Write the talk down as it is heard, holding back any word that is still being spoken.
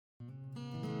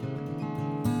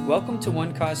Welcome to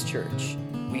One Cause Church.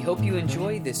 We hope you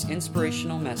enjoy this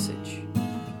inspirational message.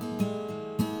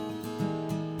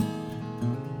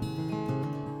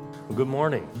 Well, good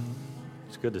morning.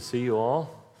 It's good to see you all.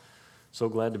 So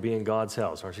glad to be in God's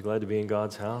house. Aren't you glad to be in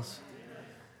God's house?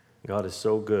 God is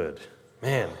so good.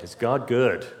 Man, is God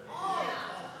good?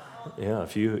 Yeah,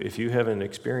 if you haven't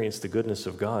experienced the goodness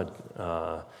of God,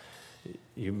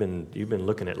 you've been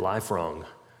looking at life wrong.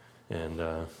 And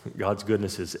God's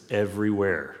goodness is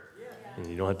everywhere. And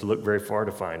you don't have to look very far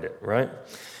to find it, right?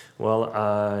 Well,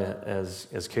 as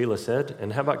Kayla said,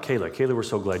 and how about Kayla? Kayla, we're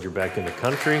so glad you're back in the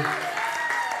country.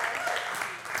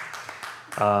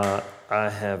 I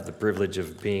have the privilege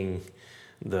of being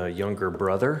the younger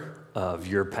brother of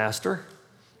your pastor,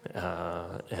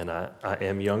 and I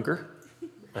am younger.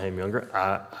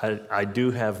 I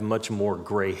do have much more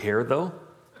gray hair, though.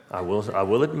 I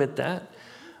will admit that.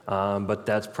 But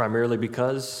that's primarily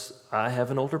because I have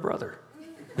an older brother.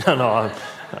 No.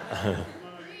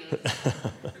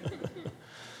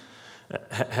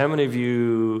 How many of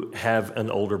you have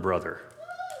an older brother?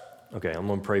 Okay, I'm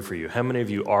going to pray for you. How many of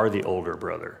you are the older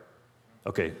brother?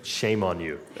 Okay, shame on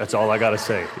you. That's all I got to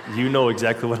say. You know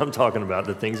exactly what I'm talking about,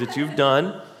 the things that you've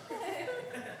done.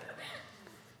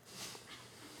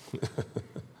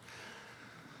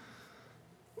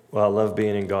 Well, I love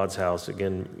being in God's house.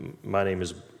 Again, my name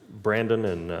is Brandon,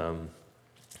 and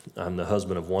I'm the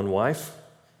husband of one wife.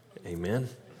 Amen.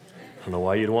 I don't know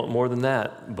why you'd want more than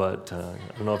that, but I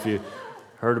don't know if you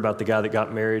heard about the guy that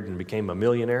got married and became a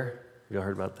millionaire. You all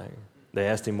heard about that? They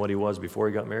asked him what he was before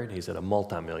he got married. He said a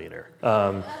multimillionaire.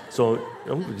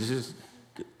 Just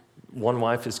one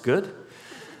wife is good,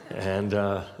 and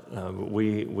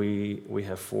we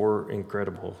have 4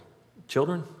 incredible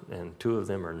children, and 2 of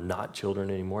them are not children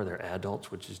anymore. They're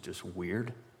adults, which is just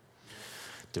weird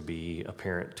to be a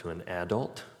parent to an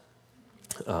adult.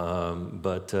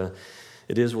 But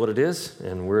it is what it is,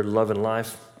 and we're loving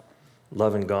life,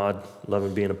 loving God,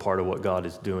 loving being a part of what God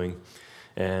is doing.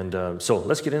 And so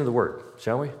let's get into the Word,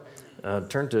 shall we?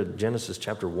 Turn to Genesis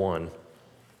chapter 1.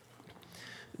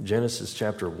 Genesis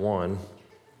chapter 1.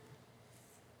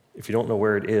 If you don't know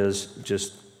where it is,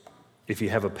 just, if you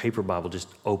have a paper Bible, just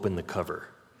open the cover.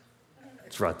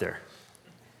 It's right there.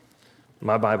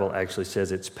 My Bible actually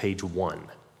says it's page 1.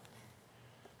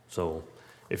 So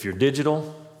if you're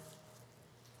digital,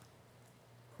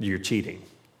 you're cheating.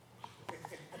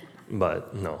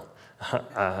 But no,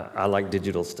 I like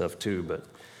digital stuff too. But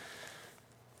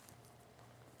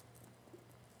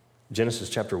Genesis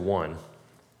chapter 1, we're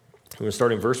going to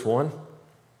start in verse 1.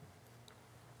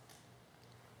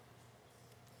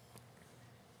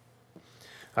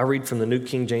 I read from the New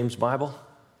King James Bible.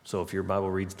 So if your Bible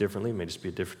reads differently, it may just be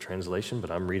a different translation, but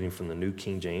I'm reading from the New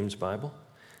King James Bible.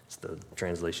 It's the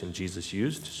translation Jesus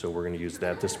used, so we're going to use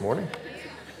that this morning.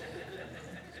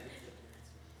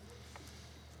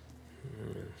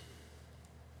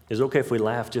 Is it okay if we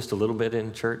laugh just a little bit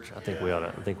in church? I think we ought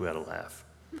to laugh.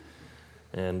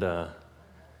 And I'm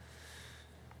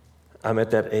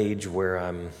at that age where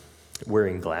I'm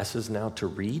wearing glasses now to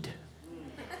read.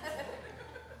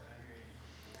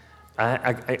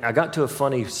 I got to a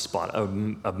funny spot,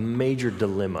 a major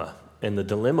dilemma, and the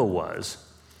dilemma was,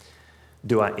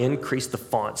 do I increase the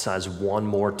font size one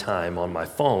more time on my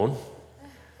phone,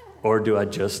 or do I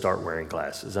just start wearing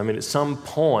glasses? I mean, at some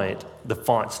point, the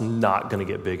font's not going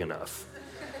to get big enough.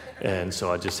 And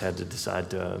so I just had to decide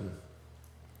to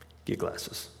get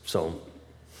glasses. So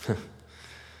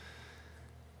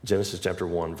Genesis chapter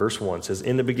 1, verse 1 says,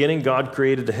 "In the beginning God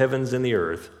created the heavens and the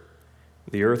earth.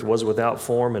 The earth was without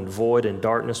form and void, and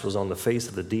darkness was on the face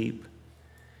of the deep.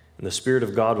 And the Spirit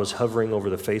of God was hovering over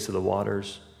the face of the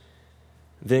waters.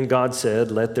 Then God said,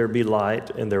 'Let there be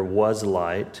light,' and there was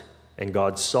light. And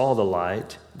God saw the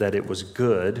light, that it was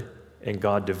good. And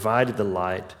God divided the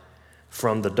light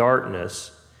from the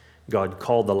darkness. God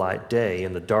called the light day,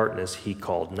 and the darkness he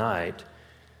called night.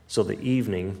 So the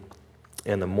evening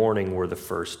and the morning were the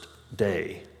first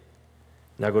day."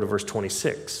 Now go to verse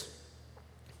 26.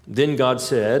 "Then God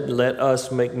said, 'Let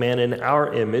us make man in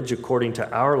our image, according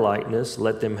to our likeness.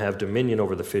 Let them have dominion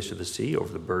over the fish of the sea,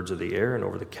 over the birds of the air, and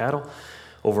over the cattle,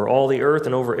 over all the earth,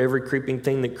 and over every creeping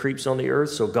thing that creeps on the earth.'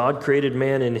 So God created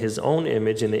man in his own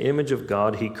image. In the image of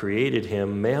God he created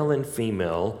him, male and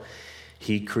female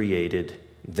he created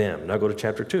them." Now go to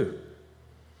chapter 2,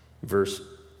 verse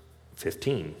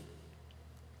 15.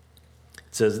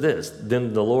 It says this,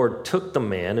 "Then the Lord took the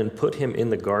man and put him in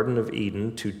the Garden of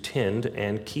Eden to tend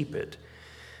and keep it.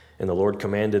 And the Lord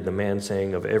commanded the man,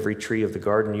 saying, 'Of every tree of the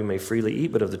garden you may freely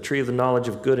eat, but of the tree of the knowledge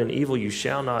of good and evil you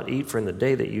shall not eat, for in the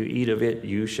day that you eat of it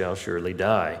you shall surely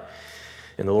die.'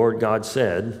 And the Lord God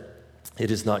said, It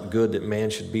is not good that man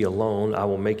should be alone. I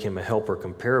will make him a helper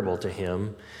comparable to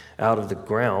him. Out of the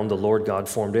ground, the Lord God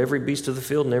formed every beast of the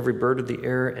field and every bird of the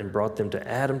air and brought them to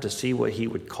Adam to see what he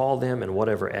would call them. And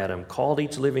whatever Adam called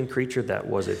each living creature, that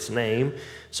was its name.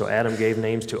 So Adam gave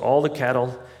names to all the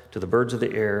cattle, to the birds of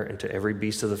the air, and to every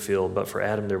beast of the field. But for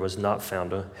Adam there was not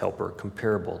found a helper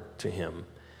comparable to him.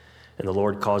 And the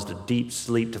Lord caused a deep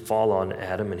sleep to fall on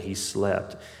Adam, and he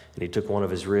slept. And he took one of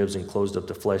his ribs and closed up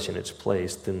the flesh in its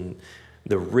place. Then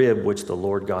the rib which the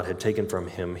Lord God had taken from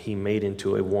him, he made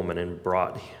into a woman and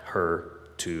brought her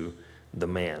to the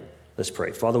man. Let's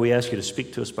pray. Father, we ask you to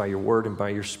speak to us by your word and by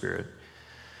your spirit.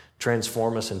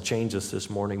 Transform us and change us this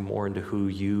morning more into who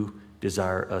you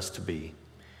desire us to be.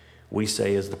 We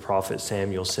say, as the prophet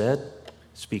Samuel said,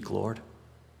 speak, Lord.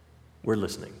 We're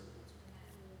listening.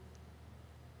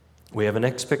 We have an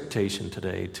expectation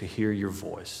today to hear your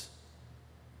voice.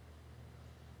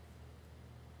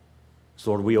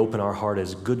 So Lord, we open our heart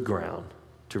as good ground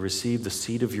to receive the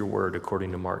seed of your word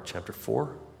according to Mark chapter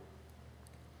 4,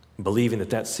 believing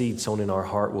that that seed sown in our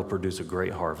heart will produce a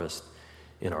great harvest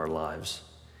in our lives.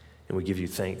 And we give you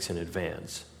thanks in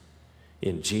advance.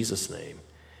 In Jesus' name,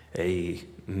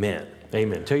 amen.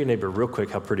 Amen. Tell your neighbor real quick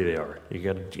how pretty they are. You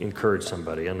got to encourage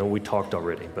somebody. I know we talked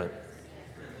already, but...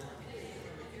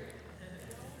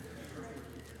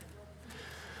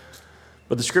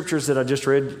 But the scriptures that I just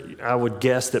read, I would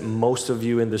guess that most of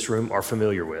you in this room are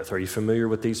familiar with. Are you familiar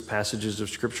with these passages of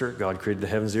scripture? God created the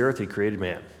heavens, the earth, he created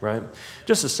man, right?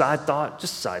 Just a side thought.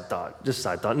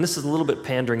 And this is a little bit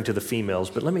pandering to the females,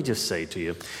 but let me just say to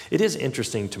you, it is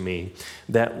interesting to me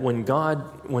that when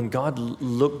God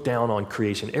looked down on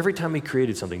creation, every time he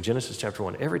created something, Genesis chapter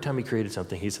 1, every time he created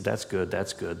something, he said, that's good,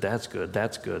 that's good, that's good,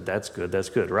 that's good, that's good, that's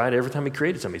good, right? Every time he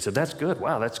created something, he said, that's good,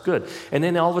 wow, that's good. And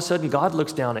then all of a sudden, God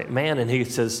looks down at man and he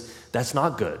says, that's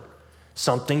not good.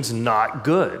 Something's not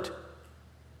good.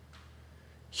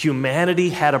 Humanity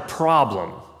had a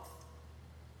problem.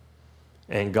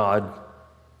 And God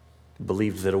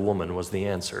believed that a woman was the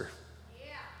answer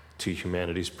to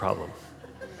humanity's problem.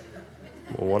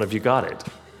 Well, one of you got it.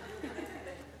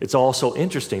 It's also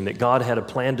interesting that God had a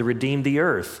plan to redeem the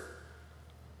earth,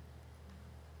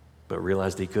 but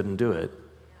realized he couldn't do it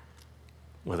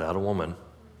without a woman.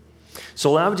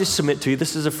 So I would just submit to you,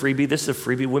 this is a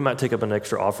freebie. We might take up an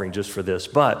extra offering just for this,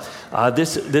 but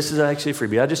this is actually a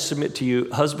freebie. I just submit to you,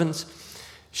 husbands,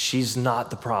 she's not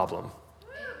the problem.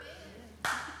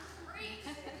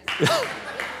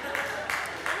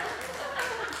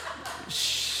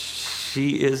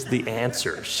 She is the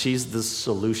answer. She's the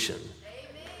solution.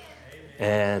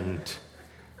 And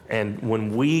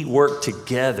when we work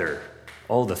together,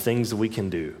 all the things that we can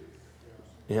do,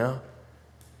 yeah?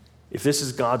 If this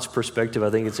is God's perspective, I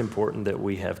think it's important that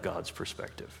we have God's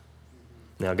perspective.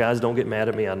 Now, guys, don't get mad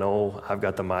at me. I know I've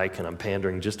got the mic and I'm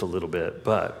pandering just a little bit,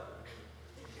 but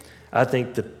I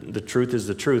think that the truth is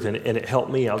the truth, and it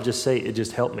helped me. I'll just say it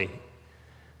just helped me.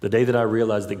 The day that I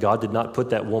realized that God did not put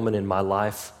that woman in my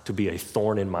life to be a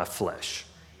thorn in my flesh.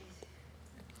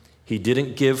 He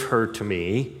didn't give her to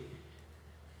me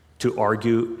to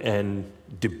argue and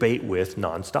debate with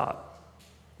nonstop.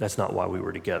 That's not why we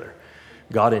were together.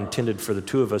 God intended for the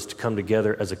two of us to come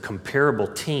together as a comparable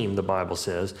team, the Bible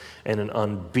says, and an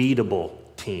unbeatable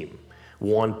team.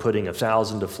 One putting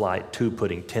 1,000 to flight, two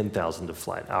putting 10,000 to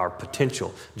flight. Our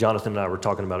potential, Jonathan and I were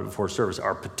talking about it before service,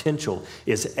 our potential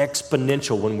is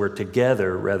exponential when we're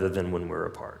together rather than when we're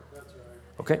apart. That's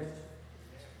right. Okay?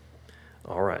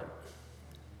 All right.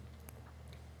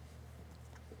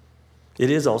 It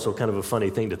is also kind of a funny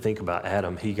thing to think about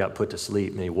Adam. He got put to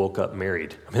sleep and he woke up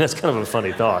married. I mean, that's kind of a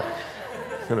funny thought.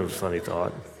 Kind of a funny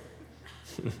thought.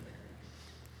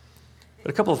 But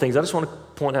a couple of things. I just want to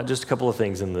point out just a couple of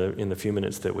things in the few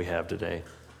minutes that we have today.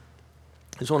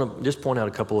 I just want to just point out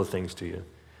a couple of things to you.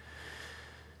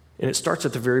 And it starts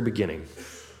at the very beginning.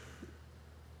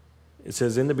 It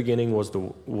says, in the beginning was the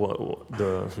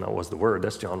Word.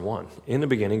 That's John 1. In the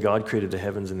beginning, God created the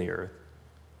heavens and the earth.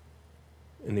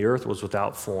 And the earth was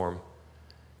without form.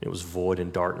 It was void,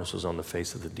 and darkness was on the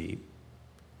face of the deep.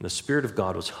 And the Spirit of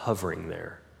God was hovering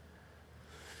there.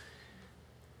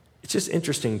 It's just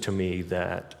interesting to me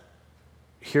that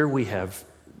here we have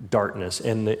darkness,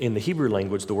 and in the Hebrew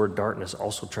language, the word darkness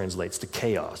also translates to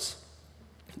chaos.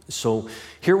 So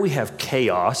here we have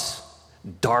chaos,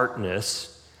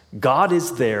 darkness, God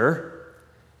is there,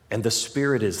 and the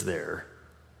Spirit is there.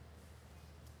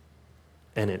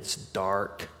 And it's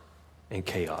dark and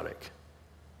chaotic.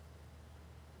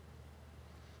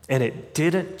 And it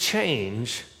didn't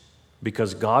change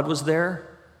because God was there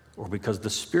or because the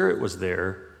Spirit was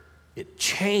there. It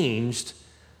changed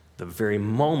the very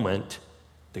moment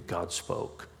that God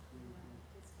spoke.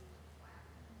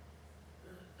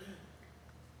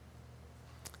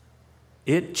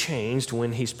 It changed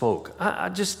when he spoke. I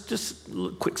just a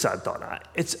quick side thought.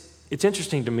 It's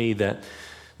interesting to me that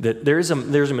there's a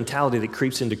mentality that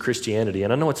creeps into Christianity,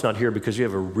 and I know it's not here because you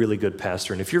have a really good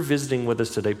pastor. And if you're visiting with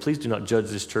us today, please do not judge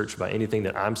this church by anything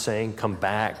that I'm saying. Come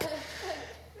back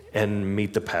and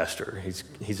meet the pastor.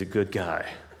 He's a good guy,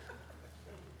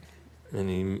 and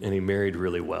he married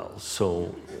really well,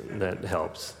 so that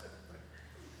helps.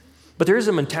 But there is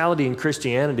a mentality in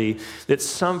Christianity that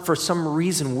for some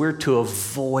reason we're to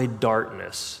avoid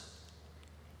darkness.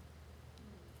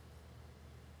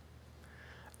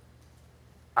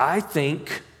 I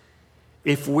think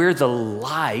if we're the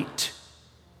light,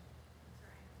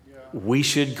 we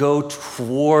should go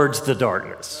towards the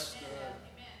darkness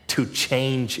to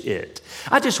change it.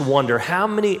 I just wonder how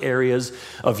many areas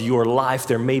of your life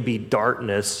there may be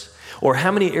darkness, or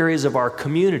how many areas of our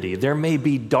community there may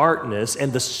be darkness,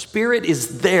 and the Spirit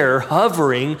is there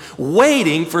hovering,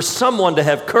 waiting for someone to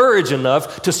have courage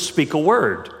enough to speak a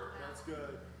word. That's good.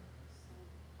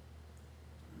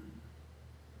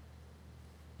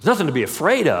 There's nothing to be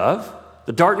afraid of.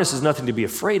 The darkness is nothing to be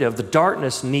afraid of. The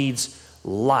darkness needs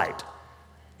light.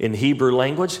 In Hebrew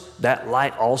language, that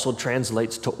light also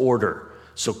translates to order.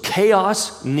 So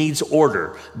chaos needs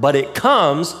order, but it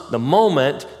comes the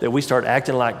moment that we start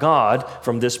acting like God.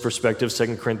 From this perspective,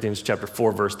 2 Corinthians chapter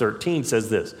 4, verse 13 says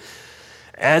this: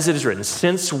 as it is written,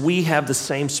 since we have the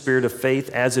same spirit of faith,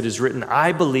 as it is written,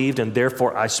 I believed and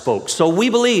therefore I spoke. So we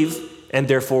believe and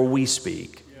therefore we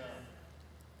speak. Yeah.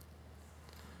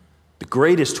 The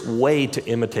greatest way to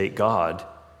imitate God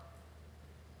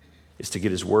is to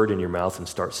get his word in your mouth and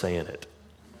start saying it.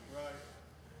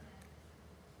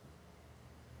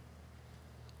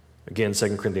 Again,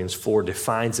 2 Corinthians 4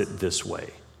 defines it this way.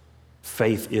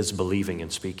 Faith is believing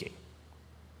and speaking.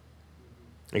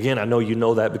 Again, I know you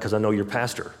know that because I know your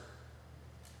pastor.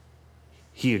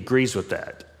 He agrees with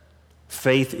that.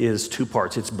 Faith is two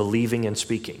parts. It's believing and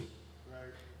speaking.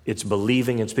 It's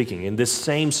believing and speaking. And this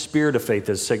same spirit of faith,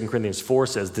 as 2 Corinthians 4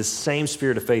 says, this same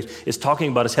spirit of faith is talking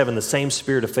about us having the same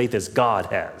spirit of faith as God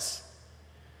has.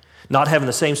 Not having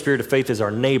the same spirit of faith as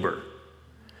our neighbor,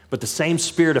 but the same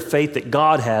spirit of faith that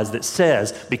God has that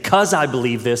says, because I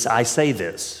believe this, I say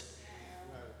this.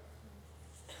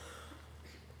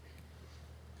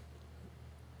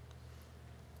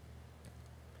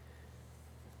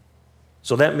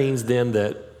 So that means then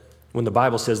that when the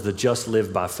Bible says the just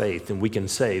live by faith, then we can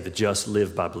say the just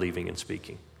live by believing and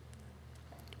speaking.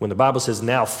 When the Bible says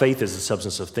now faith is the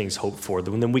substance of things hoped for,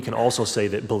 then we can also say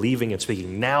that believing and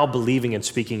speaking, now believing and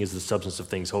speaking is the substance of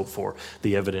things hoped for,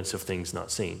 the evidence of things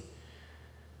not seen.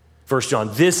 1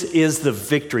 John, this is the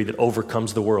victory that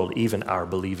overcomes the world, even our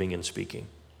believing and speaking.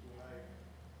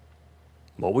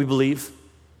 What we believe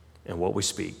and what we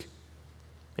speak.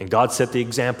 And God set the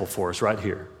example for us right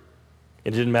here.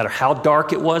 It didn't matter how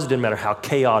dark it was. It didn't matter how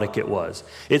chaotic it was.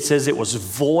 It says it was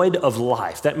void of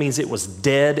life. That means it was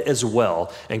dead as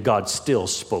well, and God still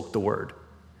spoke the word.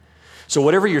 So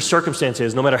whatever your circumstance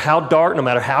is, no matter how dark, no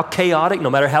matter how chaotic,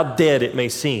 no matter how dead it may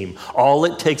seem, all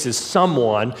it takes is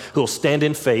someone who will stand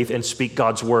in faith and speak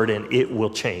God's word, and it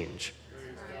will change.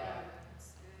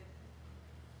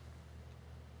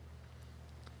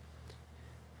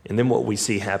 And then what we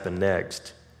see happen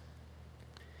next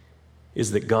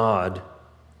is that God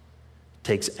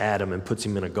takes Adam and puts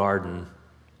him in a garden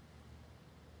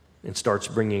and starts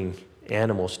bringing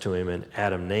animals to him, and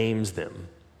Adam names them.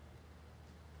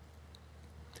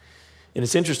 And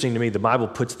it's interesting to me, the Bible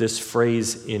puts this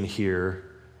phrase in here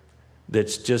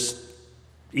that's just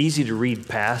easy to read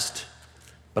past,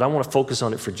 but I want to focus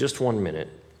on it for just 1 minute.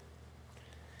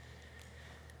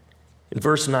 In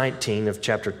verse 19 of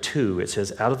chapter 2, it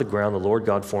says, out of the ground the Lord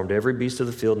God formed every beast of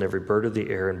the field and every bird of the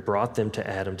air and brought them to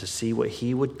Adam to see what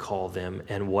he would call them.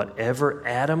 And whatever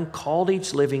Adam called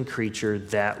each living creature,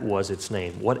 that was its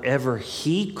name. Whatever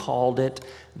he called it,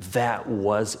 that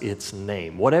was its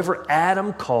name. Whatever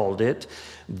Adam called it,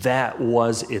 that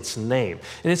was its name.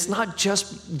 And it's not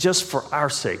just for our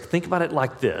sake. Think about it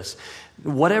like this.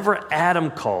 Whatever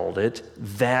Adam called it,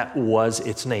 that was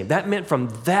its name. That meant from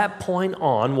that point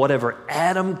on, whatever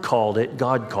Adam called it,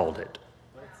 God called it.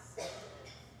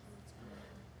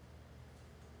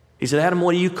 He said, Adam,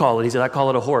 what do you call it? He said, I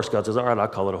call it a horse. God says, all right, I'll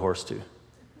call it a horse too.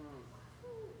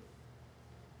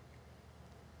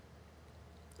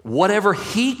 Whatever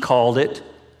he called it,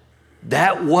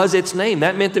 that was its name.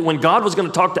 That meant that when God was going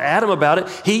to talk to Adam about it,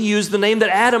 he used the name that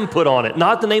Adam put on it,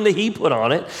 not the name that he put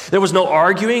on it. There was no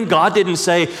arguing. God didn't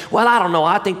say, well, I don't know,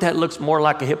 I think that looks more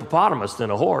like a hippopotamus than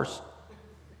a horse.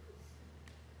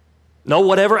 No,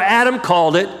 whatever Adam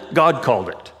called it, God called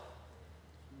it.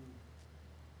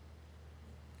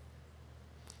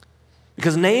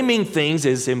 Because naming things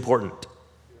is important.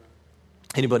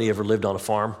 Anybody ever lived on a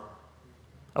farm?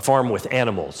 A farm with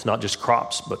animals, not just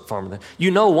crops, but farm. You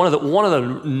know, one of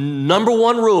the number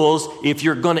one rules, if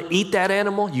you're going to eat that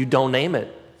animal, you don't name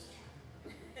it.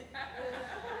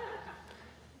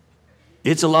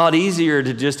 It's a lot easier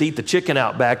to just eat the chicken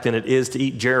out back than it is to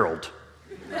eat Gerald.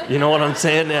 You know what I'm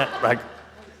saying? Like,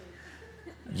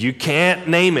 you can't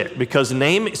name it, because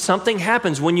something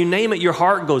happens when you name it, your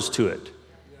heart goes to it.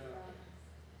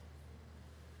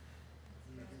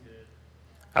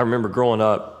 I remember growing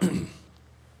up,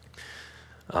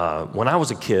 when I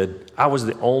was a kid, I was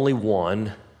the only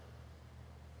one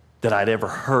that I'd ever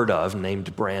heard of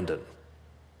named Brandon.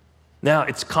 Now,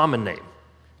 it's a common name.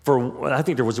 I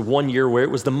think there was 1 year where it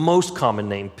was the most common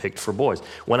name picked for boys.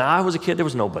 When I was a kid, there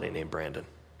was nobody named Brandon.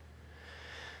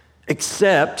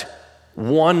 Except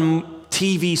one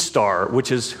TV star,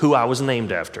 which is who I was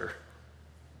named after.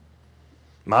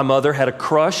 My mother had a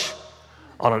crush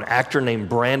on an actor named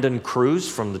Brandon Cruz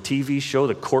from the TV show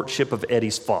The Courtship of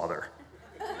Eddie's Father.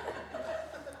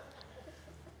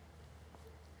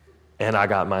 And I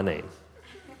got my name.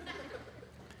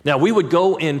 Now, we would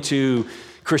go into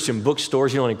Christian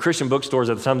bookstores. You know, in Christian bookstores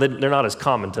at the time, they're not as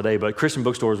common today, but Christian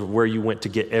bookstores were where you went to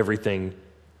get everything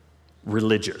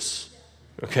religious,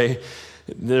 okay?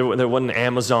 There wasn't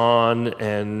Amazon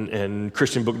and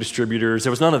Christian book distributors.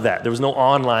 There was none of that. There was no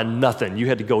online, nothing. You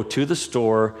had to go to the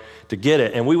store to get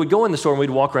it. And we would go in the store and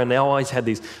we'd walk around. They always had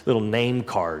these little name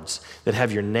cards that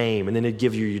have your name, and then they'd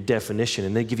give you your definition,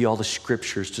 and they'd give you all the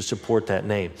scriptures to support that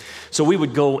name. So we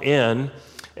would go in,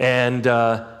 and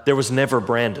there was never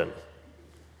Brandon.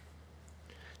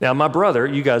 Now, my brother,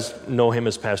 you guys know him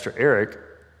as Pastor Eric.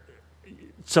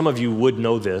 Some of you would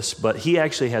know this, but he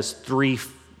actually has 3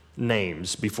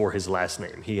 names before his last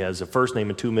name. He has a first name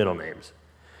and 2 middle names.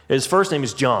 His first name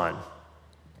is John,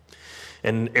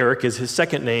 and Eric is his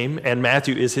second name, and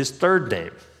Matthew is his third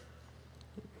name.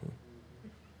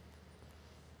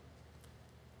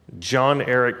 John,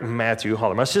 Eric, Matthew,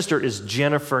 Holler. My sister is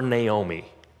Jennifer Naomi. There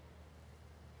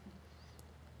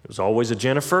was always a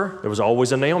Jennifer. There was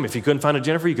always a Naomi. If you couldn't find a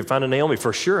Jennifer, you could find a Naomi.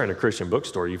 For sure, in a Christian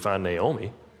bookstore, you find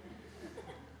Naomi.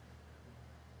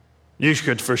 You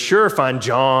could for sure find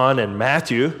John and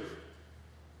Matthew.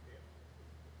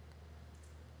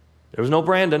 There was no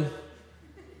Brandon.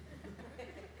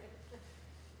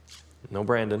 No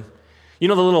Brandon. You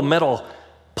know the little metal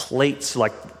plates,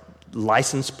 like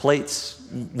license plates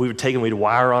we would take and we'd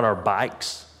wire on our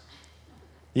bikes?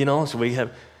 You know, so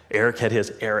Eric had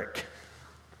his Eric.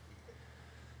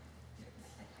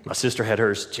 My sister had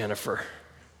hers, Jennifer.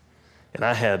 And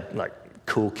I had, like,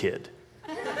 cool kid.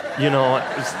 You know,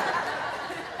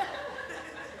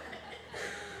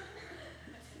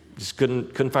 just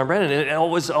couldn't find Brandon. And it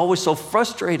was always so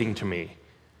frustrating to me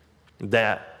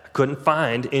that I couldn't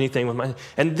find anything with my...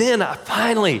 And then I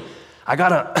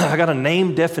got a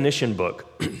name definition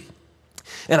book.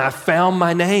 And I found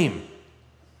my name.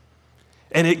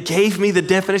 And it gave me the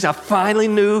definition. I finally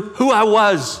knew who I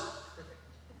was.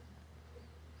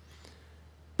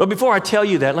 But before I tell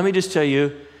you that, let me just tell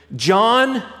you,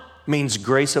 John means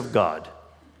grace of God.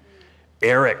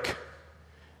 Eric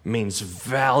means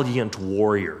valiant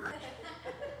warrior.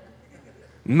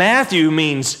 Matthew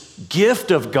means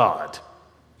gift of God.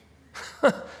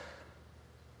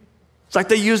 It's like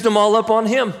they used them all up on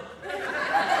him.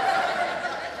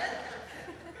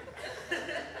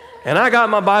 And I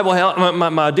got my Bible,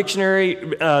 my dictionary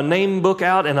name book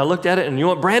out, and I looked at it, and you know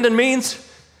what Brandon means?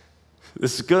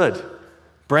 This is good.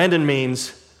 Brandon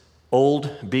means Old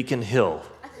Beacon Hill.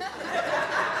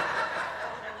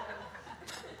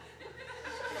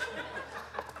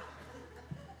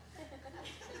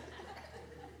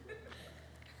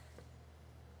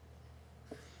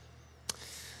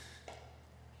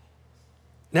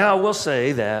 Now, I will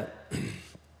say that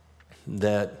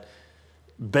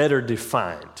better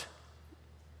defined,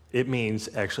 it means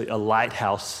actually a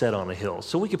lighthouse set on a hill.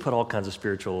 So we could put all kinds of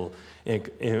spiritual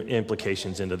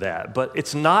implications into that. But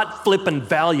it's not flippin'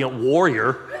 valiant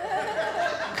warrior.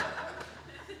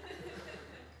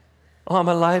 Oh, I'm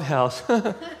a lighthouse.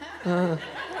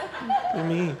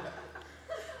 Me.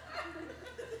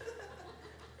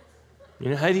 You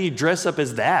know, how do you dress up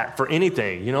as that for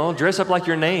anything? You know, dress up like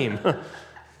your name.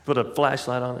 Put a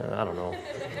flashlight on it. I don't know.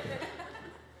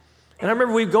 And I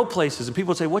remember we'd go places and people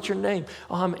would say, "What's your name?"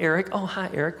 "Oh, I'm Eric." "Oh,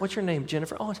 hi, Eric. What's your name?"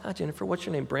 "Jennifer." "Oh, hi, Jennifer. What's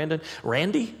your name?" "Brandon."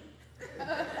 "Randy?"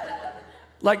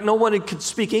 Like no one could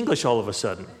speak English all of a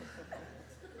sudden.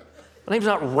 My name's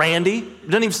not Randy. It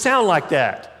doesn't even sound like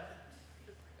that.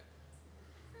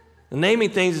 The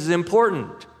naming things is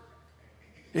important.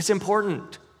 It's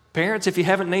important. Parents, if you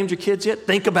haven't named your kids yet,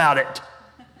 think about it.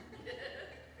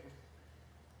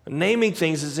 Naming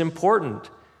things is important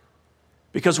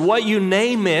because what you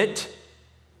name it,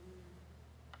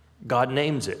 God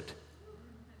names it.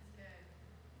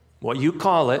 What you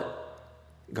call it,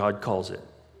 God calls it.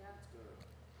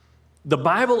 The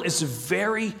Bible is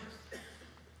very,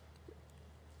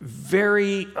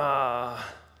 very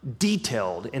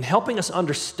detailed in helping us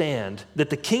understand that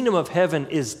the kingdom of heaven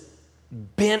is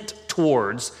bent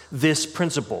towards this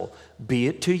principle. Be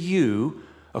it to you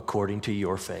according to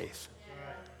your faith.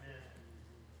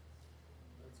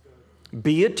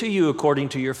 Be it to you according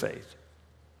to your faith.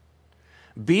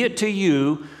 Be it to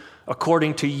you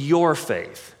according to your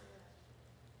faith.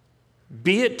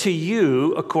 Be it to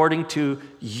you according to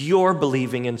your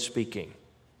believing and speaking.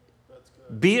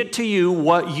 Be it to you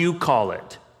what you call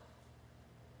it.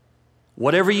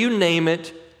 Whatever you name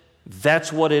it,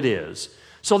 that's what it is.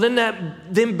 So then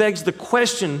that begs the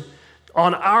question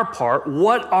on our part,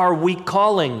 what are we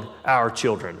calling our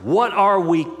children? What are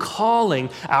we calling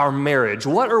our marriage?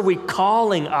 What are we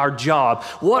calling our job?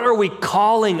 What are we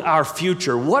calling our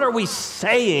future? What are we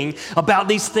saying about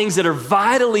these things that are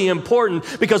vitally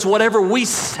important? Because whatever we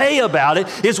say about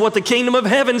it is what the kingdom of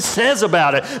heaven says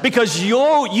about it. Because you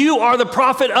are the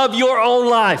prophet of your own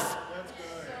life.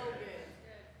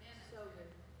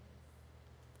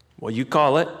 What you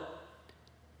call it,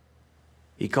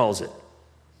 he calls it.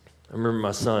 I remember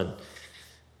my son,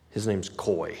 his name's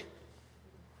Coy.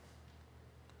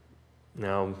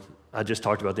 Now, I just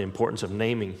talked about the importance of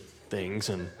naming things,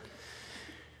 and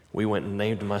we went and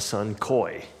named my son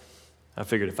Coy. I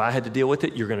figured if I had to deal with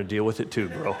it, you're going to deal with it too,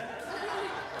 bro.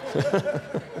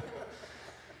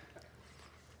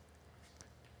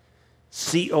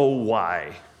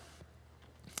 C-O-Y.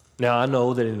 Now, I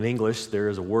know that in English there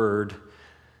is a word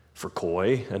for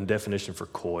coy, and definition for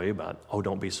coy about,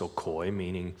 don't be so coy,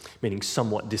 meaning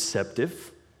somewhat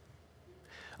deceptive.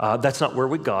 That's not where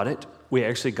we got it. We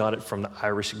actually got it from the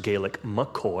Irish Gaelic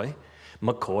McCoy.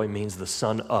 McCoy means the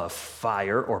son of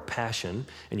fire or passion,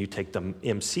 and you take the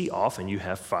MC off and you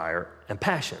have fire and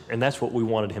passion. And that's what we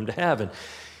wanted him to have, and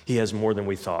he has more than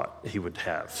we thought he would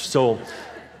have. So,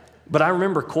 but I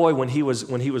remember Coy when he was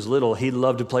little, he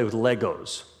loved to play with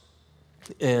Legos.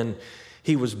 And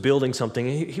he was building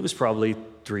something. He was probably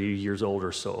 3 years old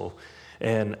or so.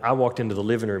 And I walked into the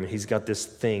living room, and he's got this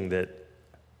thing that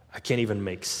I can't even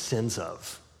make sense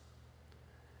of.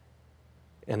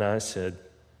 And I said,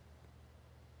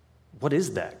 "What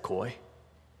is that, Coy?"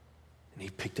 And he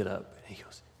picked it up, and he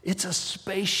goes, "It's a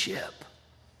spaceship.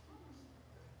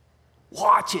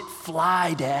 Watch it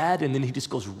fly, Dad." And then he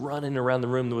just goes running around the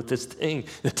room with this thing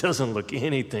that doesn't look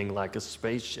anything like a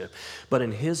spaceship. But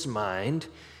in his mind,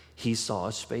 he saw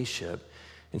a spaceship,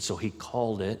 and so he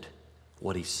called it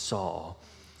what he saw.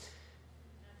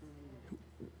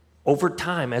 Over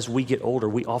time, as we get older,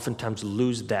 we oftentimes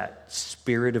lose that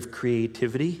spirit of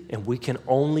creativity, and we can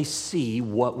only see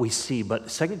what we see.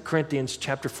 But 2 Corinthians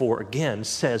chapter 4 again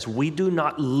says, we do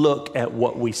not look at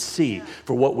what we see.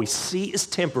 For what we see is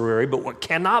temporary, but what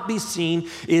cannot be seen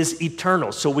is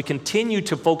eternal. So we continue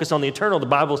to focus on the eternal. The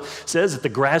Bible says that the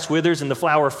grass withers and the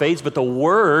flower fades, but the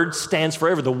word stands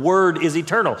forever. The word is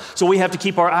eternal. So we have to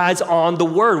keep our eyes on the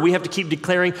word. We have to keep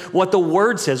declaring what the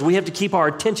word says. We have to keep our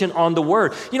attention on the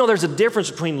word. You know, there's a difference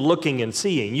between looking and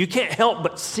seeing. You can't help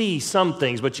but see some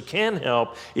things, but you can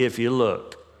help if you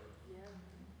look.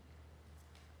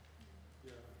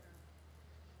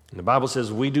 And the Bible says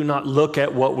we do not look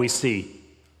at what we see.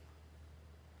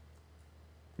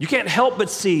 You can't help but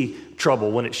see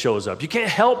trouble when it shows up. You can't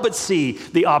help but see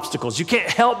the obstacles. You can't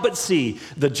help but see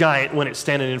the giant when it's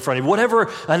standing in front of you. Whatever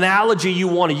analogy you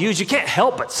want to use, you can't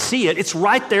help but see it. It's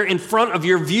right there in front of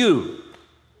your view.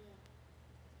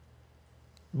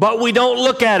 But we don't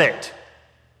look at it.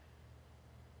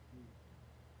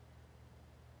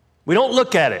 We don't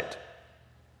look at it.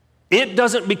 It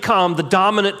doesn't become the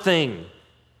dominant thing.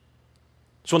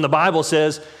 So when the Bible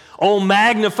says, "Oh,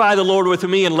 magnify the Lord with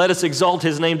me and let us exalt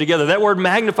his name together." That word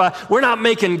magnify, we're not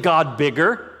making God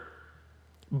bigger,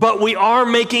 but we are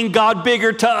making God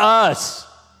bigger to us.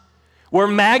 We're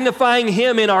magnifying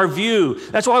him in our view.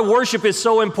 That's why worship is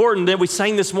so important that we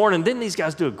sang this morning. Didn't these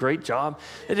guys do a great job?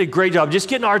 They did a great job. Just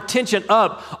getting our attention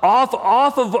up,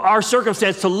 off of our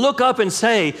circumstance to look up and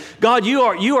say, God, you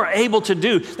are able to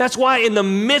do. That's why in the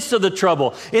midst of the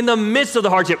trouble, in the midst of the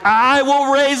hardship, I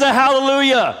will raise a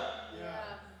hallelujah.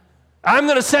 I'm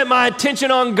going to set my attention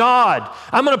on God.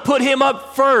 I'm going to put him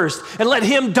up first and let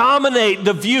him dominate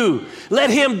the view.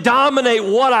 Let him dominate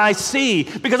what I see,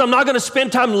 because I'm not going to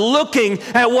spend time looking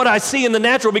at what I see in the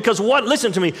natural, because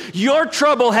listen to me, your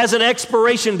trouble has an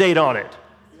expiration date on it.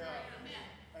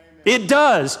 It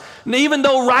does. And even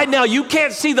though right now you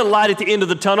can't see the light at the end of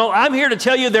the tunnel, I'm here to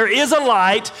tell you there is a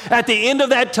light at the end of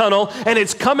that tunnel, and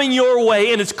it's coming your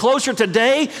way, and it's closer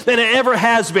today than it ever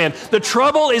has been. The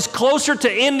trouble is closer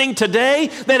to ending today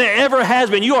than it ever has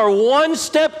been. You are one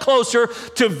step closer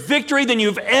to victory than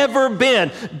you've ever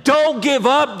been. Don't give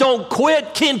up. Don't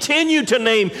quit. Continue to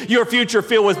name your future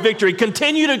filled with victory.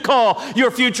 Continue to call your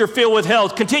future filled with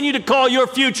health. Continue to call your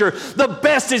future. The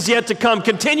best is yet to come.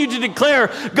 Continue to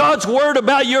declare God's word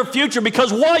about your future,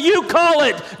 because what you call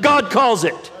it, God calls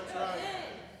it.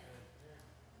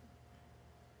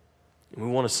 And we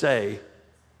want to say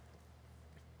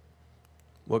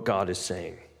what God is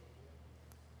saying.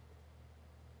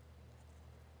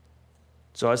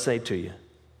 So I say to you,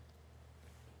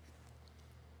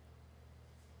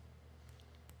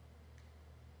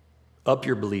 up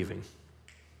your believing,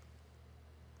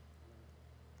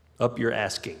 up your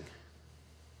asking.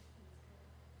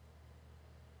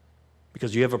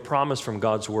 Because you have a promise from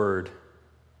God's word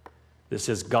that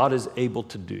says God is able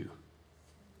to do.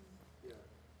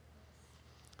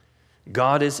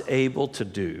 God is able to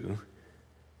do,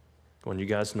 when you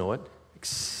guys know it,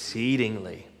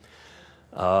 exceedingly,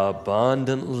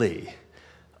 abundantly,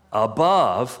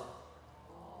 above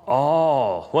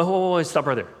all. Wait, stop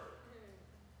right there.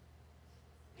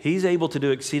 He's able to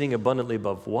do exceeding abundantly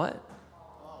above what?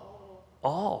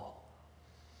 All.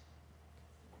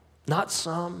 Not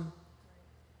some.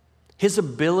 His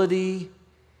ability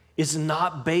is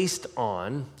not based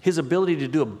on, his ability to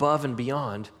do above and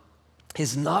beyond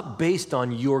is not based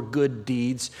on your good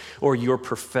deeds or your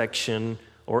perfection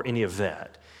or any of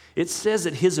that. It says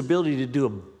that his ability to do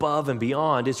above and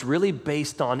beyond is really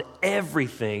based on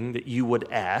everything that you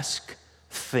would ask,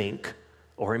 think,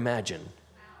 or imagine.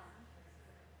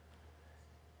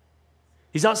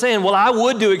 He's not saying, well, I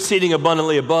would do exceeding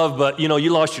abundantly above, but you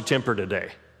lost your temper today.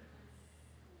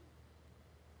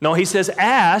 No, he says,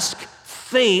 ask,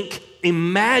 think,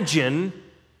 imagine,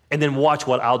 and then watch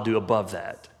what I'll do above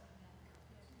that.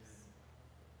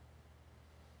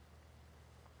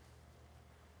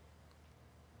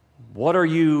 What are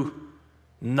you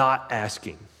not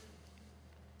asking?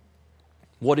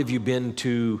 What have you been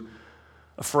too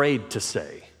afraid to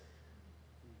say?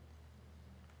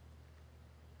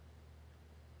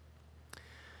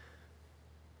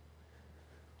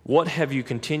 What have you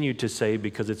continued to say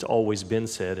because it's always been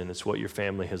said, and it's what your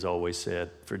family has always said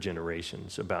for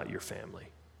generations about your family?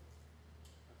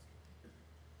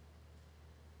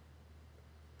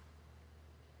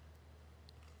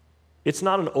 It's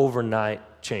not an overnight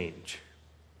change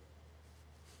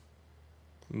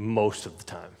most of the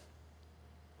time.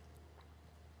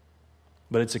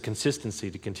 But it's a consistency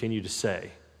to continue to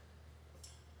say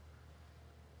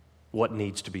what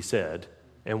needs to be said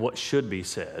and what should be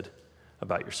said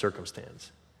about your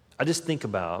circumstance. I just think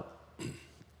about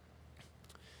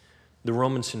the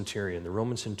Roman centurion. The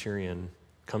Roman centurion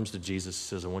comes to Jesus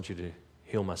and says, I want you to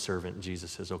heal my servant. And Jesus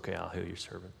says, okay, I'll heal your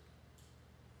servant.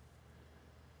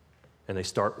 And they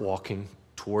start walking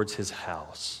towards his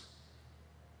house.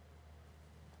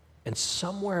 And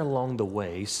somewhere along the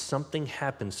way, something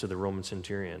happens to the Roman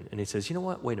centurion. And he says, you know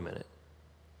what? Wait a minute.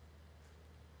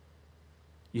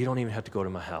 You don't even have to go to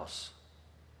my house.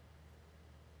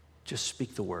 Just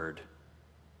speak the word,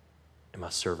 and my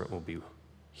servant will be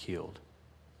healed.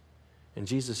 And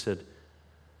Jesus said,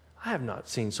 I have not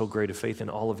seen so great a faith in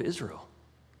all of Israel.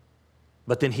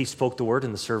 But then he spoke the word,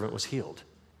 and the servant was healed.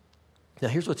 Now,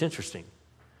 here's what's interesting.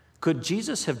 Could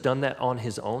Jesus have done that on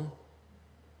his own?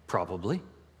 Probably.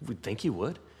 We'd think he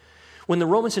would. When the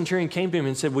Roman centurion came to him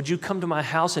and said, would you come to my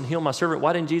house and heal my servant?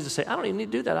 Why didn't Jesus say, I don't even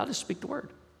need to do that. I'll just speak the word.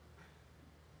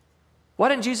 Why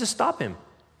didn't Jesus stop him?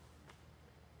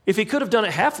 If he could have done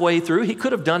it halfway through, he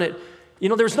could have done it.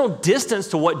 There's no distance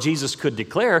to what Jesus could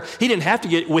declare. He didn't have to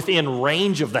get within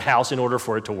range of the house in order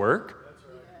for it to work.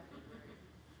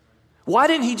 Why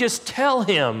didn't he just tell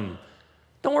him,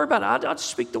 don't worry about it, I'll just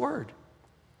speak the word?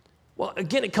 Well,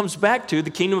 again, it comes back to the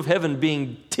kingdom of heaven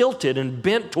being tilted and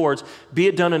bent towards, be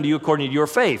it done unto you according to your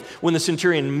faith. When the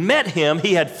centurion met him,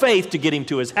 he had faith to get him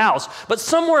to his house. But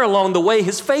somewhere along the way,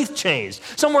 his faith changed.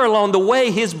 Somewhere along the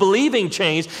way, his believing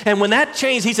changed. And when that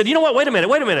changed, he said, you know what, wait a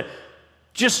minute.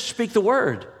 Just speak the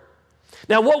word.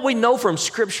 Now, what we know from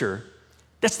Scripture,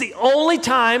 that's the only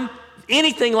time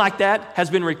anything like that has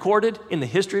been recorded in the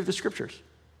history of the Scriptures.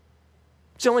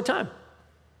 It's the only time.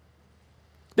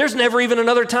 There's never even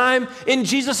another time in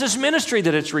Jesus' ministry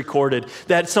that it's recorded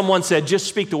that someone said, just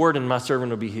speak the word and my servant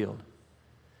will be healed.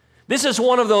 This is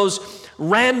one of those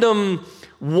random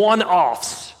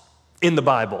one-offs in the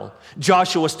Bible.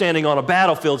 Joshua standing on a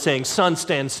battlefield saying, sun,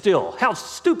 stand still. How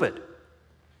stupid.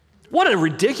 What a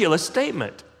ridiculous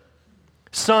statement.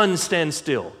 Sun, stand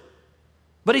still.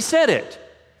 But he said it.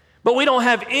 But we don't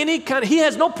have any he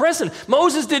has no precedent.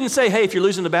 Moses didn't say, hey, if you're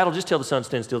losing the battle, just tell the sun,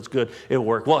 stand still, it's good, it'll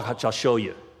work. Well, I'll show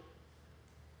you.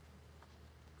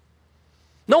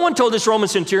 No one told this Roman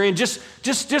centurion, just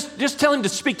tell him to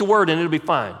speak the word and it'll be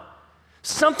fine.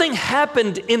 Something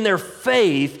happened in their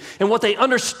faith and what they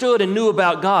understood and knew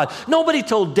about God. Nobody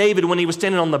told David when he was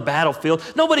standing on the battlefield.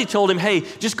 Nobody told him, hey,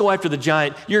 just go after the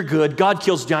giant. You're good. God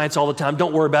kills giants all the time.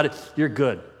 Don't worry about it. You're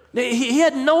good. He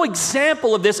had no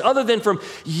example of this other than from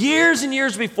years and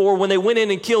years before when they went in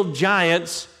and killed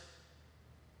giants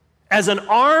as an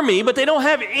army, but they don't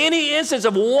have any instance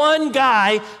of one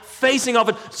guy facing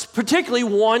off, particularly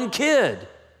one kid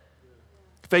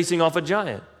facing off a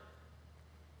giant.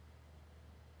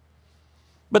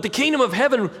 But the kingdom of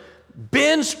heaven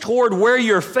bends toward where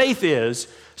your faith is.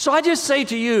 So I just say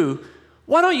to you,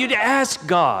 why don't you ask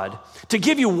God to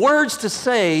give you words to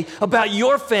say about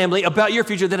your family, about your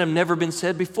future that have never been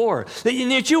said before? That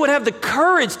you would have the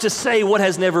courage to say what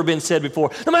has never been said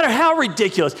before, no matter how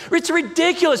ridiculous. It's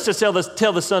ridiculous to tell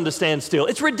the sun to stand still.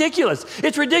 It's ridiculous.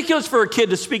 It's ridiculous for a kid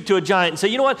to speak to a giant and say,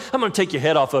 you know what, I'm going to take your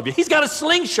head off of you. He's got a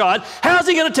slingshot. How's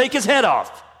he going to take his head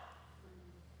off?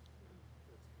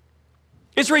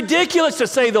 It's ridiculous to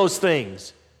say those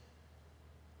things.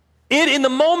 It, in the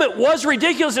moment, was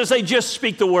ridiculous to say, just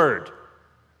speak the word.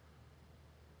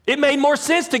 It made more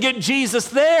sense to get Jesus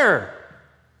there.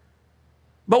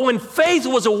 But when faith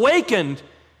was awakened,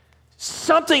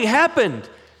 something happened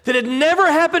that had never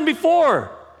happened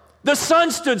before. The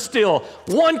sun stood still.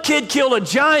 One kid killed a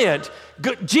giant.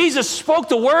 Jesus spoke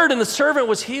the word and the servant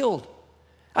was healed.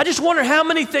 I just wonder how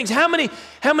many things, how many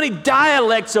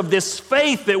dialects of this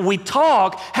faith that we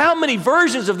talk, how many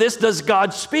versions of this does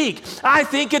God speak? I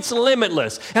think it's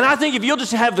limitless. And I think if you'll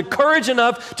just have the courage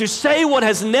enough to say what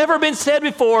has never been said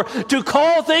before, to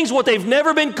call things what they've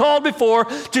never been called before,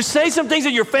 to say some things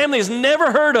that your family has never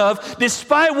heard of,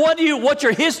 despite what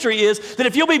your history is, that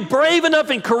if you'll be brave enough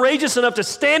and courageous enough to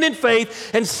stand in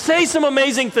faith and say some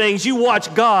amazing things, you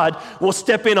watch God will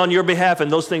step in on your behalf and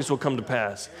those things will come to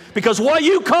pass. Because what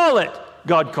you call it,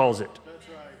 God calls it. That's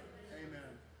right. Amen.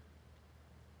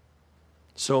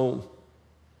 So,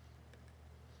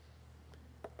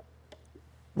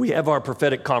 we have our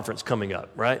prophetic conference coming up,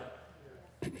 right?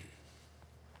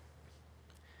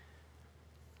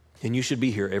 And you should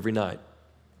be here every night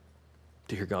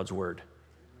to hear God's word.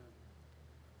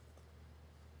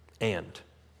 And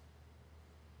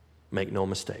make no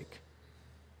mistake.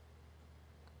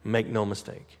 Make no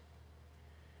mistake.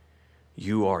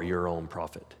 You are your own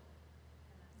prophet.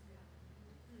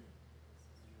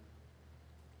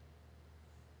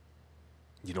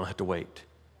 You don't have to wait.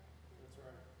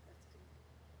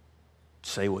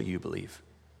 Say what you believe.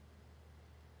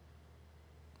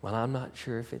 Well, I'm not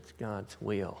sure if it's God's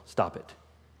will. Stop it.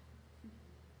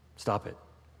 Stop it.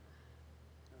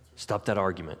 Stop that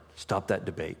argument. Stop that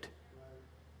debate.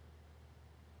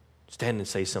 Stand and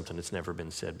say something that's never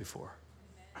been said before.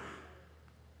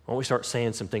 Why don't we start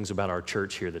saying some things about our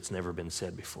church here that's never been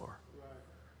said before?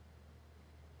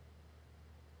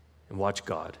 And watch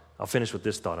God. I'll finish with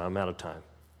this thought. I'm out of time.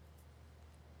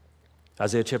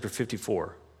 Isaiah chapter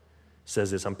 54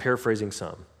 says this. I'm paraphrasing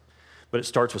some. But it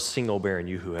starts with, sing, O barren,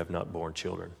 you who have not borne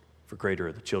children. For greater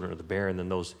are the children of the barren than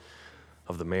those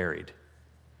of the married.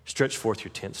 Stretch forth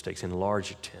your tent stakes.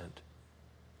 Enlarge your tent.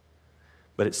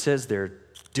 But it says there,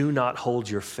 do not hold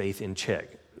your faith in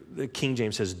check. The King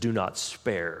James says, do not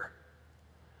spare.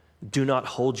 Do not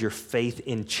hold your faith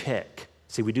in check.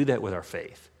 See, we do that with our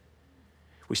faith.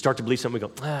 We start to believe something, we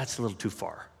go, it's a little too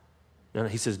far. No,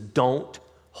 he says, don't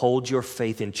hold your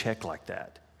faith in check like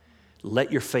that.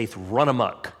 Let your faith run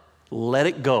amok. Let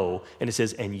it go. And it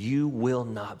says, and you will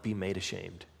not be made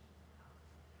ashamed.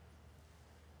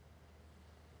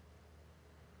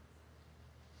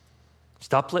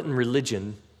 Stop letting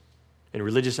religion and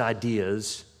religious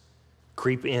ideas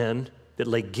creep in that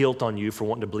lay guilt on you for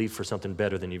wanting to believe for something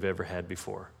better than you've ever had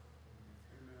before.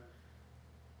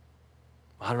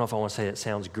 I don't know if I want to say it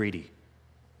sounds greedy.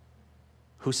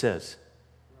 Who says?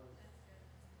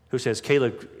 Who says?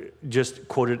 Caleb just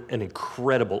quoted an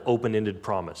incredible open-ended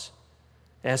promise.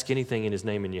 Ask anything in his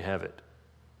name and you have it.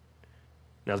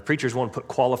 Now the preachers want to put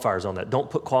qualifiers on that. Don't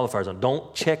put qualifiers on.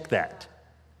 Don't check that.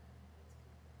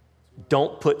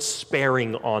 Don't put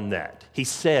sparing on that. He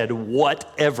said,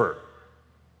 whatever.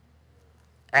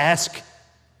 Ask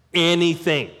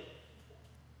anything.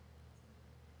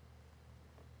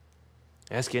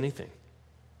 Ask anything.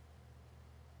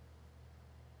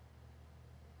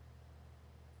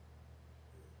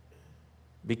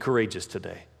 Be courageous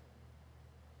today.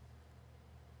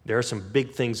 There are some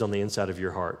big things on the inside of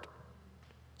your heart.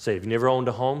 Say, if you never owned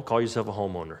a home, call yourself a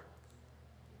homeowner.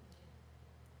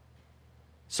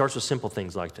 Starts with simple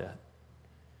things like that.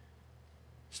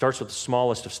 Starts with the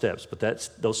smallest of steps, but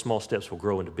those small steps will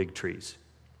grow into big trees.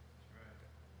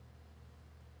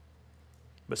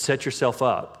 But set yourself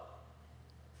up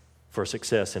for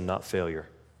success and not failure.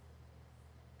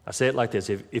 I say it like this.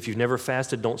 If you've never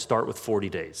fasted, don't start with 40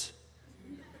 days.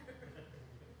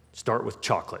 Start with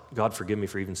chocolate. God forgive me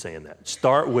for even saying that.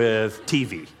 Start with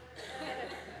TV.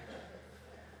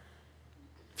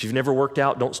 If you've never worked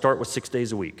out, don't start with 6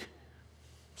 days a week.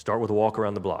 Start with a walk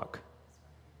around the block.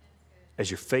 As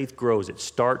your faith grows, it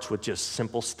starts with just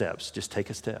simple steps. Just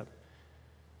take a step.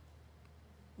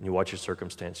 And you watch your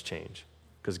circumstance change.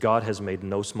 Because God has made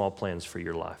no small plans for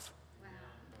your life.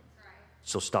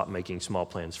 So stop making small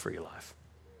plans for your life.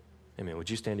 Amen. Would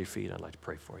you stand to your feet? I'd like to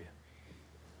pray for you.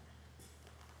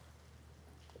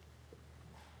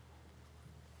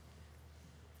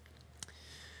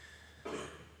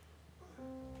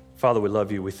 Father, we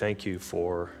love you. We thank you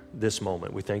for this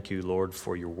moment. We thank you, Lord,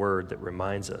 for your word that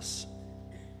reminds us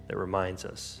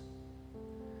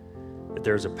that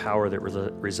there's a power that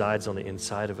resides on the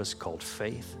inside of us called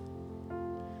faith.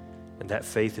 And that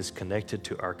faith is connected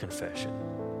to our confession.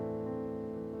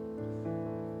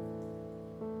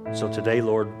 So today,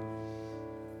 Lord,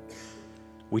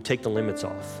 we take the limits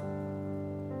off.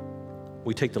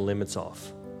 We take the limits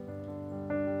off.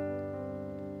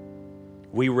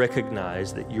 We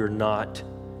recognize that you're not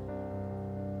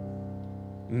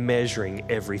measuring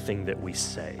everything that we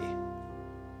say.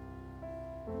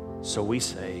 So we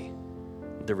say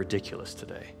the ridiculous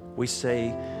today. We say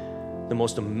the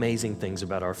most amazing things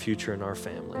about our future and our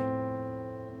family.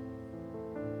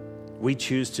 We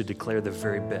choose to declare the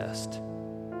very best.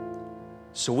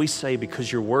 So we say,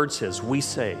 because your word says, we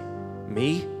say,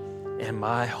 me and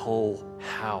my whole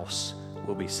house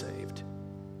will be saved.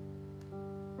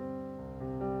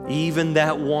 Even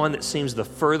that one that seems the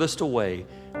furthest away,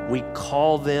 we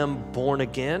call them born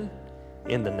again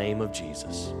in the name of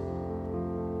Jesus.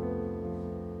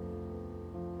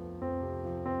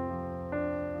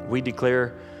 We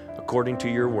declare, according to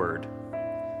your word,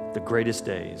 the greatest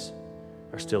days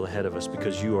are still ahead of us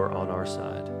because you are on our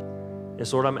side. And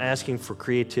so, Lord, I'm asking for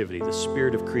creativity, the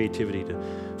spirit of creativity to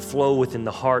flow within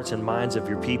the hearts and minds of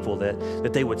your people,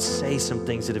 that they would say some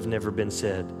things that have never been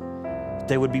said.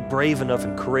 They would be brave enough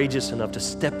and courageous enough to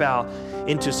step out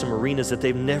into some arenas that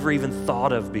they've never even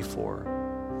thought of before.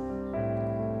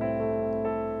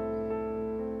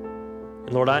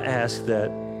 And Lord, I ask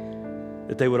that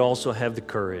they would also have the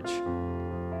courage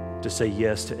to say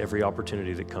yes to every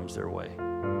opportunity that comes their way.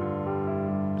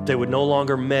 That they would no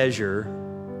longer measure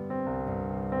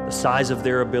the size of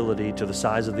their ability to the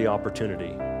size of the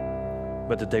opportunity,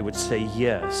 but that they would say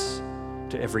yes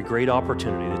to every great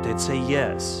opportunity, that they'd say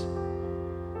yes.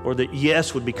 Or that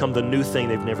yes would become the new thing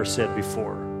they've never said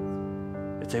before.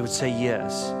 That they would say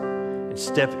yes and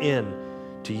step in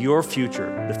to your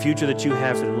future, the future that you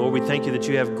have for them. Lord, we thank you that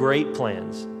you have great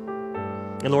plans.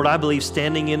 And Lord, I believe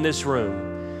standing in this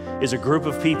room is a group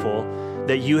of people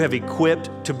that you have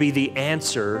equipped to be the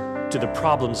answer to the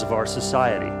problems of our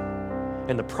society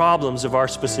and the problems of our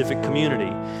specific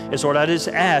community. And so Lord, I just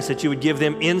ask that you would give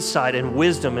them insight and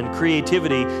wisdom and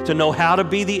creativity to know how to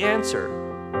be the answer.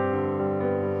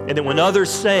 And that when others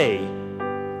say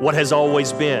what has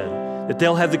always been, that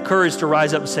they'll have the courage to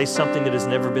rise up and say something that has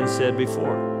never been said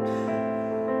before.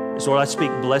 And so Lord, I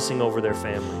speak blessing over their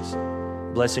families,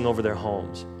 blessing over their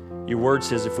homes. Your word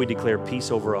says if we declare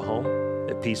peace over a home,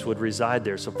 that peace would reside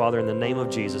there. So Father, in the name of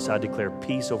Jesus, I declare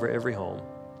peace over every home.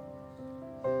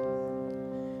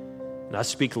 And I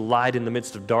speak light in the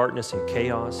midst of darkness and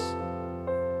chaos.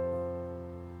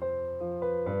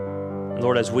 And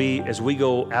Lord, as we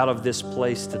go out of this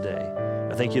place today,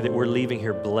 I thank you that we're leaving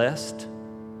here blessed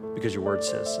because your word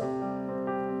says so.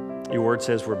 Your word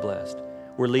says we're blessed.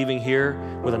 We're leaving here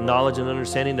with a knowledge and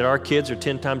understanding that our kids are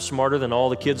 10 times smarter than all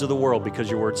the kids of the world because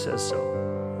your word says so.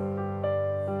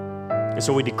 And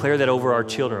so we declare that over our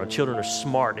children. Our children are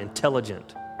smart,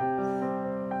 intelligent.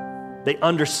 They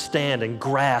understand and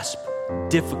grasp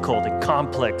difficult and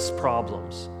complex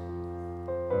problems.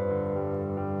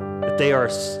 That they are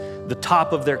the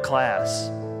top of their class.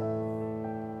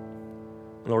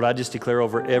 Lord, I just declare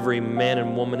over every man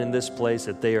and woman in this place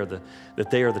that they are the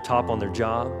top on their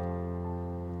job.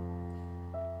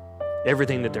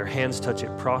 Everything that their hands touch,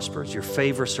 it prospers. Your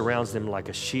favor surrounds them like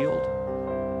a shield.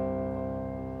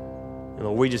 And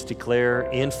Lord, we just declare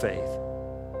in faith,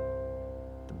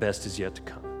 the best is yet to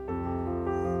come.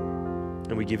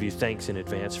 And we give you thanks in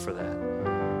advance for that.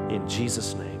 In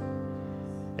Jesus' name,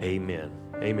 amen.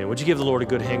 Amen. Would you give the Lord a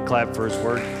good hand clap for his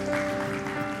word?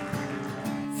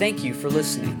 Thank you for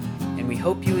listening, and we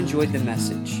hope you enjoyed the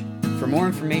message. For more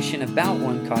information about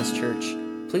One Cause Church,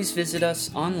 please visit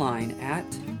us online at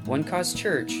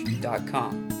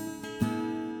onecausechurch.com.